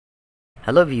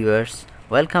Hello viewers,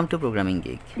 welcome to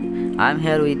ProgrammingGeek. I'm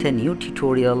here with a new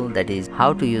tutorial, that is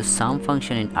how to use sum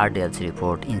function in RDLC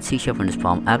report in C#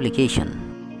 Form application.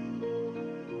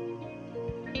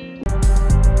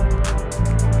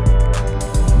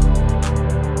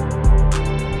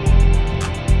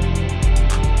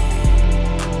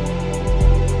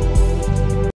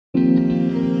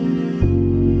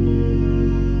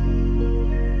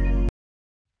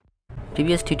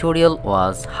 Previous tutorial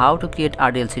was how to create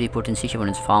RDLC report in C#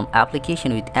 Form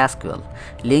application with SQL.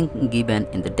 Link given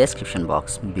in the description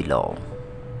box below.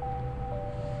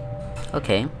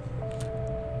 Okay,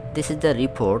 this is the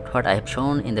report what I have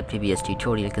shown in the previous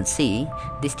tutorial. You can see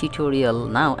this tutorial.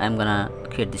 Now I'm gonna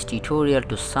create this tutorial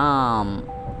to sum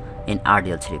in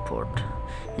RDLC report.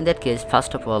 In that case,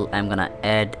 first of all, I'm gonna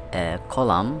add a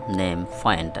column named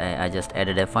point. I just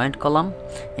added a point column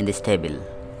in this table.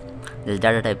 This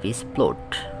data type is float,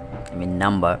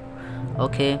 number.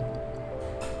 Okay,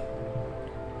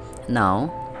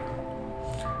 now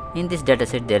in this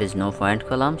dataset there is no point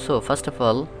column, so first of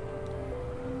all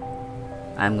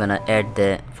I'm gonna add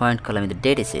the point column in the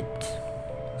dataset.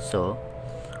 So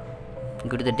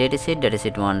go to the dataset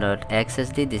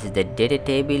 1.xsd. this is the data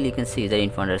table. You can see the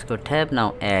info_tab.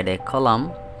 Now add a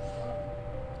column.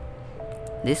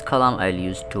 This column I'll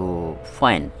use to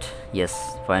point.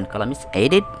 Yes, point column is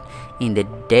added in the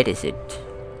dataset.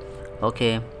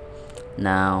 Okay,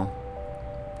 now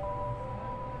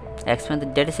expand the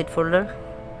dataset folder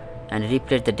and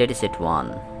replace the dataset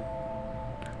 1.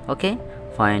 Okay,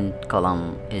 point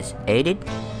column is added.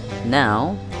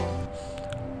 Now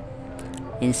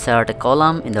insert a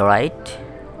column in the right.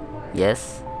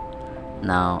 Yes,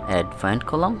 now add point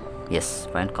column. Yes,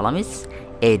 point column is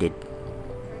added.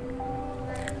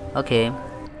 Okay,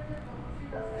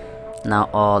 now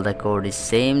all the code is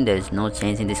same, there is no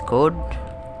change in this code.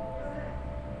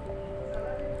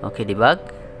 Okay, debug,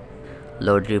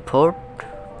 load report.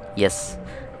 Yes,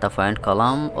 the point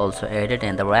column also added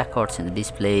and the records in the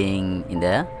displaying in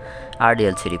the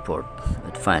RDLC report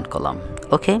with point column.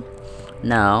 Okay,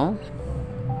 now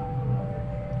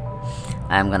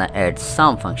I'm gonna add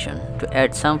sum function. To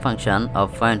add sum function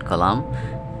of point column,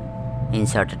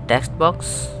 insert a text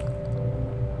box.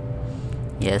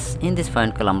 Yes, in this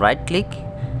point column right click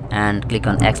and click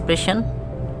on expression.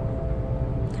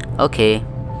 Okay,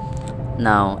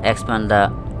 now expand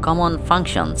the common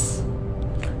functions.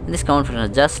 In this common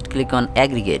function just click on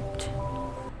aggregate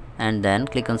and then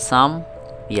click on sum.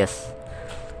 Yes,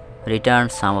 return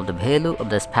sum of the value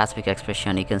of the specific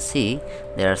expression. You can see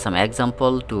there are some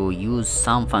example to use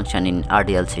sum function in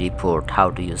RDLC report.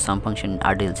 How to use sum function in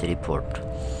RDLC report.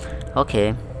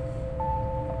 Okay,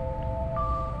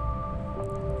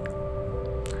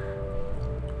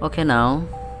 okay, now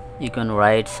you can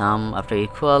write sum after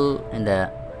equal in the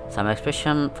sum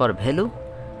expression for value,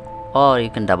 or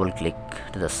you can double click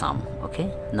to the sum.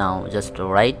 Okay, now just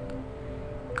write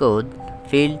code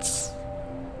fields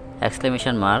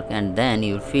exclamation mark and then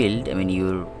your field,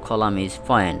 your column is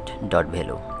point dot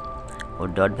value or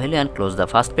dot value, and close the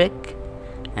first break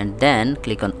and then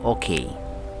click on OK.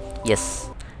 Yes,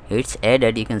 it's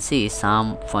added. You can see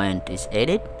sum point is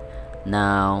added.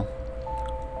 Now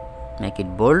make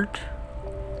it bold.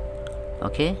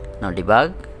 Okay, now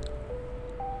debug,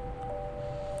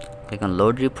 click on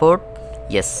load report.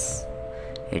 Yes,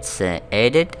 it's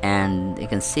added, and you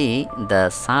can see the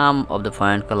sum of the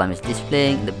point column is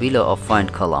displaying the below of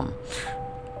point column.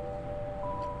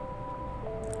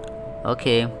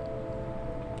 Okay,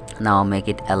 now make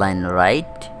it align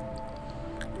right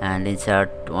and insert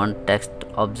one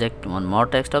more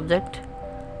text object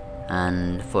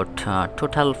and for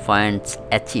total points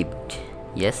achieved.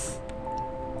 Yes,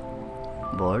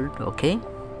 bold. Okay,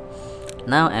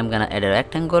 now I'm gonna add a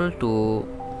rectangle to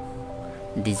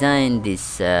design this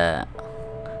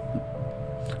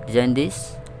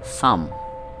sum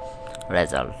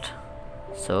result.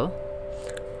 So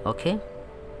okay,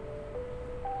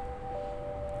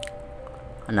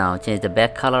 now change the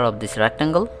back color of this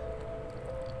rectangle.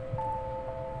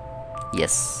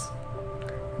 Yes,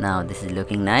 now this is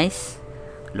looking nice.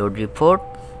 Load report.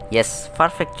 Yes,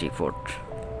 perfect report.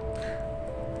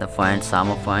 The point sum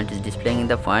of point is displaying in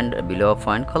the point below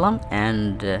point column,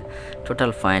 and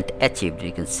total point achieved.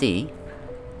 You can see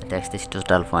the text is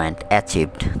total point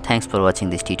achieved. Thanks for watching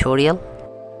this tutorial.